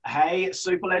Hey,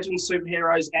 super legends,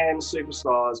 superheroes, and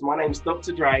superstars. My name's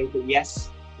Dr. Dre, but yes,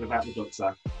 without the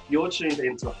doctor. You're tuned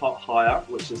into Hot Hire,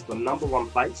 which is the number one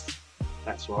place.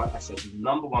 That's right, I said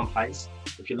number one place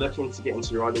if you're looking to get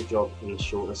into your ideal job in the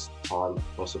shortest time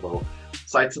possible.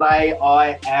 So today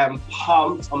I am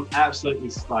pumped. I'm absolutely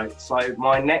stoked. So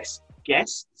my next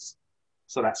guests,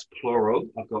 so that's plural.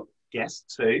 I've got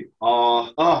guests too.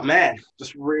 Are oh man,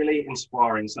 just really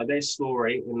inspiring. So their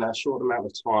story in a short amount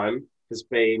of time has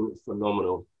been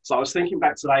phenomenal. So I was thinking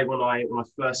back today when I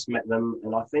first met them,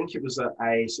 and I think it was at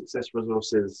a Success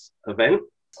Resources event.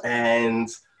 And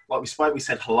like we spoke, we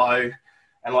said hello.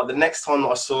 And like the next time that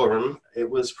I saw them, it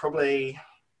was probably,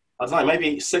 I don't know,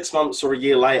 maybe 6 months or a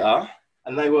year later.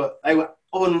 And they were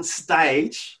on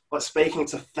stage, like speaking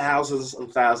to thousands and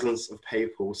thousands of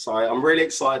people. So I'm really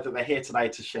excited that they're here today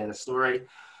to share their story.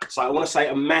 So I want to say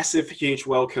a massive, huge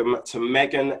welcome to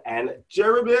Megan and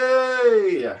Jeremy.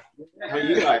 How are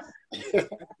you guys?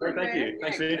 Thank you.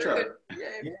 Thanks for the intro.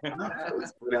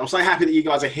 I'm so happy that you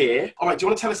guys are here. All right, do you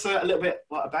want to tell us a little bit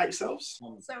about yourselves?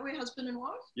 So we're husband and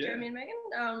wife, Jeremy and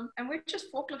Megan, and we're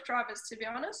just forklift drivers, to be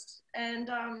honest.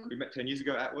 And we met 10 years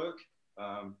ago at work.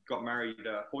 Got married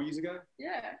 4 years ago.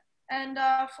 Yeah, and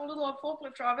for little old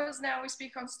forklift drivers, now we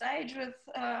speak on stage with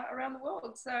around the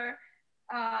world. So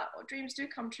dreams do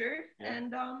come true,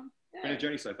 and been a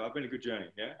journey so far. Been a good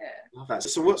journey. Yeah. Love that.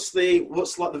 So what's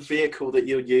like the vehicle that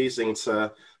you're using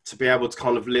to be able to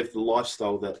kind of live the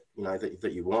lifestyle that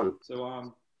that you want?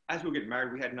 So as we were getting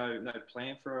married, we had no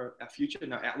plan for our future,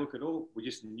 no outlook at all. We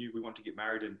just knew we wanted to get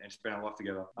married and spend our life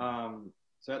together.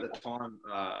 So at the time,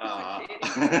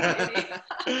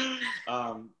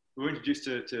 we were introduced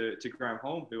to Graham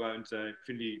Holm, who owns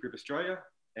Infinity Group Australia,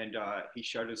 and he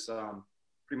showed us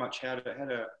pretty much how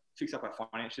to fix up our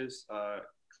finances,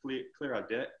 clear our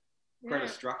debt, create a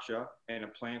structure and a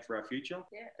plan for our future.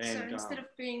 Yeah. And, so instead of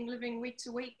living week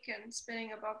to week and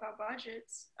spending above our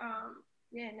budgets,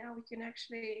 now we can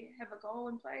actually have a goal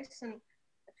in place and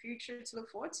a future to look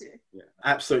forward to. Yeah,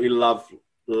 absolutely love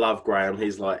Graham.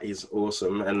 He's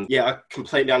awesome, and I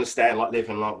completely understand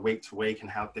living week to week and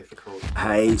how difficult.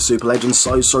 Hey super legends,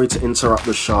 so sorry to interrupt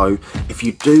the show. If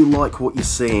you do like what you're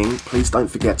seeing, please don't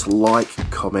forget to like,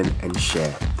 comment and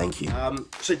share. Thank you.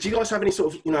 So do you guys have any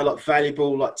sort of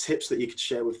valuable tips that you could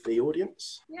share with the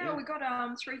audience? Yeah. We got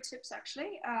 3 tips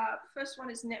actually. First one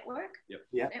is network.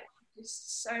 Network is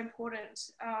so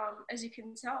important. As you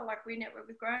can tell, we network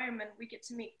with Graham and we get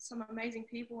to meet some amazing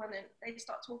people, and then they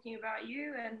start talking about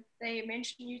you and they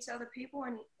mention you to other people,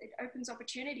 and it opens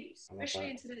opportunities,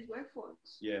 especially in today's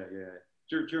workforce.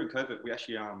 During COVID, we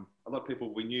actually a lot of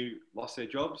people we knew lost their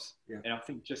jobs, and I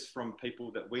think just from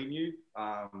people that we knew,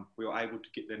 we were able to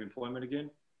get them employment again.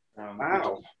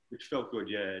 Which felt good.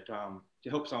 To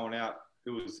help someone out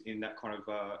who was in that kind of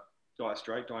dire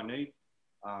need.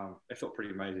 It felt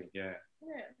pretty amazing.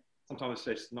 Sometimes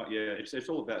it's not. It's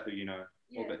all about who you know.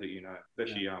 All about who you know,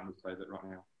 especially with COVID right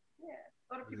now.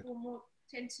 A lot of people more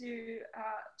tend to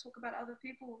talk about other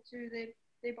people to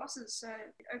their bosses, so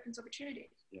it opens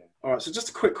opportunities. All right. So just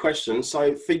a quick question.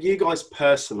 So for you guys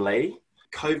personally,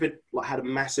 COVID had a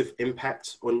massive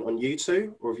impact on you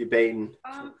two, or have you been?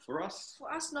 For us,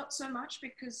 not so much,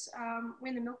 because we're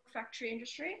in the milk factory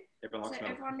industry,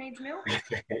 everyone needs milk.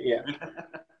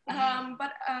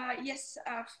 But yes,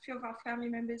 a few of our family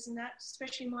members in that,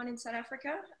 especially mine in South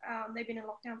Africa, they've been in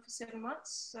lockdown for 7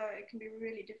 months, so it can be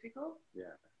really difficult.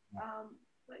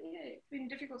 But it's been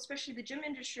difficult, especially the gym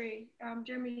industry.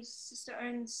 Jeremy's sister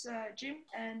owns a gym,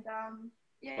 and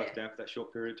closed down for that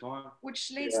short period of time.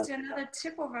 Which leads to another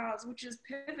tip of ours, which is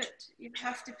pivot. You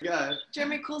have to pivot.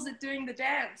 Jeremy calls it doing the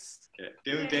dance.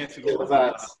 Doing dancing. I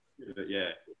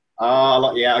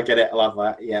get it. I love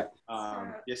that.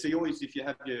 So you always, if you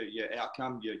have your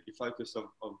outcome, your focus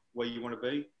of where you want to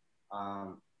be,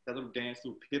 that little dance,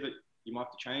 little pivot, you might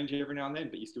have to change every now and then,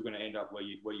 but you're still going to end up where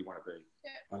you want to be.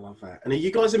 I love that. And are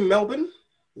you guys in Melbourne?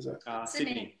 Is that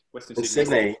Sydney, Western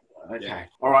Sydney? Okay.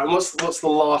 All right. And what's the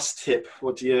last tip?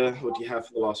 What do you have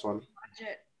for the last one?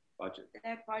 Budget.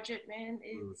 That budget, man,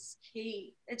 is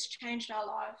key. It's changed our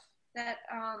life. That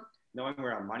knowing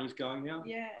where our money's going now.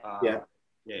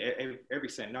 Every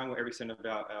cent, knowing where every cent of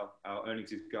our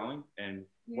earnings is going, and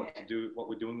what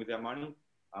we're doing with our money.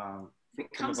 It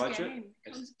becomes a game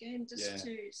just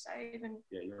to save and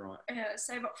you're right.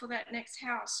 Save up for that next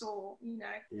house, or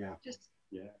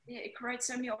it creates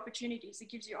so many opportunities. It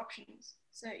gives you options.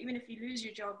 So even if you lose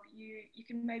your job, you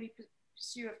can maybe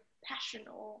pursue a passion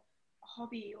or a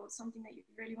hobby or something that you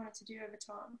really wanted to do over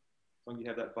time. long as you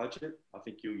have that budget, I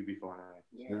think you'll be fine.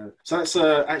 Yeah. So that's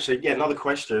actually another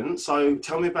question. So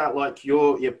tell me about like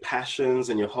your passions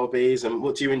and your hobbies, and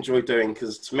what do you enjoy doing?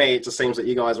 Because to me, it just seems that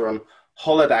you guys are on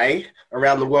holiday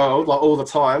around the world like all the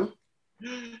time.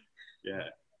 Yeah.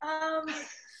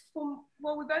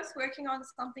 Well, we're both working on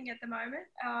something at the moment.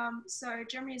 So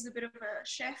Jeremy is a bit of a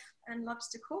chef and loves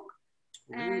to cook.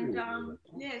 And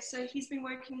so he's been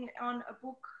working on a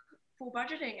book for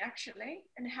budgeting actually,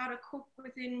 and how to cook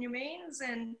within your means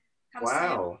and how to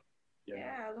save a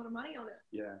lot of money on it.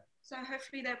 Yeah. So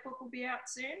hopefully that book will be out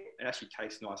soon. It actually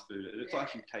tastes nice food. It's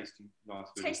actually tasting nice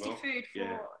food. Tasty as well. Food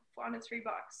for under $3.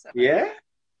 So. Yeah,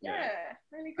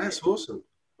 really good. That's awesome.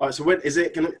 All right, so when is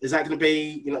that gonna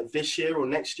be, you know, this year or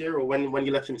next year, or when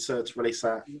you're looking to release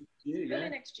that? Early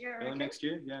next year. Early next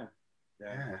year, yeah.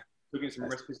 Looking at some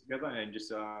recipes together and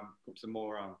just put some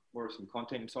more of some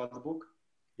content inside the book.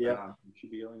 Yeah, it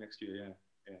should be early next year.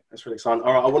 Yeah. That's really exciting.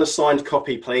 All right, I want a signed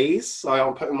copy, please. So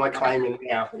I'm putting my claim in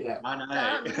now. Yeah. I know.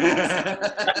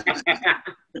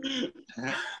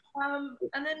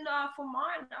 And then for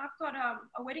mine, I've got a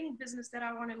wedding business that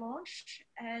I want to launch,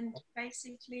 and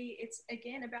basically it's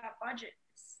again about budget.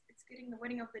 It's getting the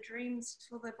wedding of the dreams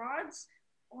for the brides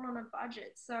all on a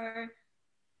budget. So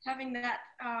having that,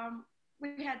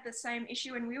 we had the same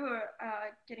issue when we were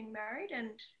getting married,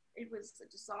 and it was a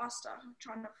disaster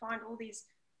trying to find all these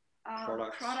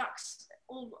products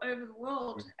all over the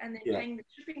world and then paying the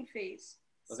shipping fees.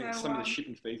 I think some of the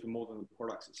shipping fees were more than the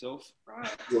products itself. Right.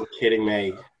 You're kidding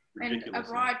me. And a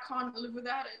bride can't live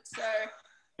without it. So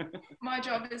my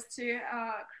job is to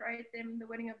create them the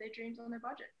wedding of their dreams on their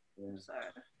budget. Yeah. So.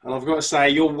 And I've got to say,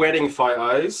 your wedding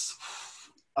photos,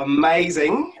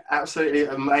 amazing, absolutely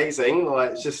amazing.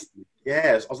 Like, it's just,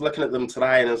 I was looking at them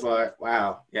today and I was like,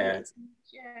 wow, Yeah.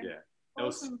 It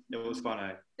was fun,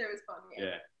 eh? It was fun,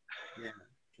 Yeah.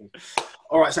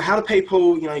 All right, so how do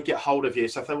people, you know, get hold of you?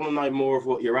 So if they want to know more of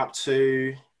what you're up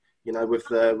to, you know, with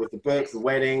the book, the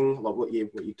wedding, like what you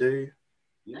do.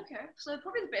 Yeah. Okay, so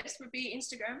probably the best would be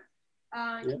Instagram.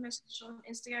 You can message on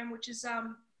Instagram, which is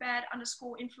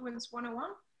bad_influence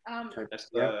 101.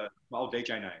 That's my old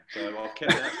DJ name, so I'll keep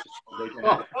that.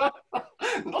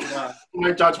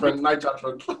 No judgment.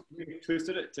 We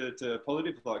twisted it to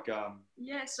positive, like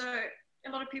so a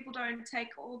lot of people don't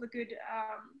take all the good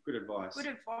advice.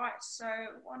 So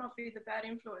why not be the bad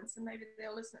influence, and maybe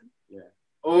they'll listen. Yeah.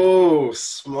 Oh,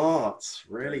 smart,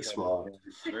 really smart.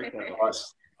 Very clever. Right,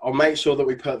 I'll make sure that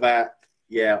we put that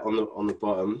on the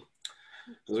bottom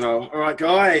as well. All right,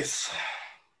 guys.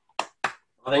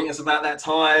 I think it's about that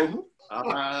time.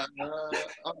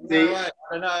 Do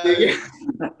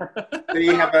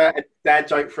you have a dad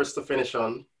joke for us to finish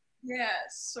on?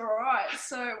 Yes, all right.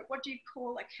 So what do you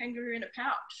call a kangaroo in a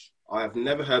pouch? I have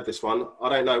never heard this one. I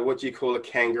don't know. What do you call a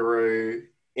kangaroo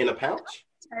in a pouch?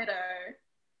 Potato.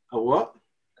 A what?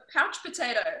 A pouch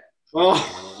potato.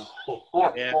 Oh.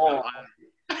 Yeah.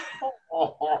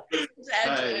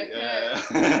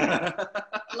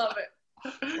 Love it.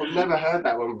 I've never heard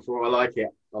that one before. I like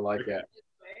it.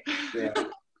 Yeah.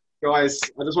 Guys,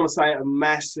 I just want to say a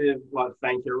massive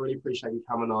thank you. I really appreciate you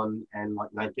coming on and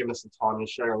giving us the time and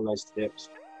sharing those tips.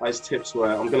 Those tips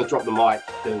were, I'm going to drop the mic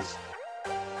because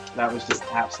that was just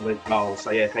absolute gold.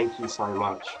 So yeah, thank you so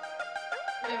much.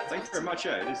 Yeah, thanks very much.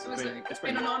 It's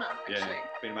been an honour. Actually. Yeah,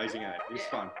 it's been amazing. It was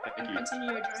fun. Thank you.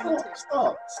 Continue your journey too.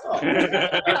 Stop.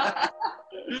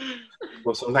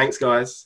 Awesome. Thanks, guys.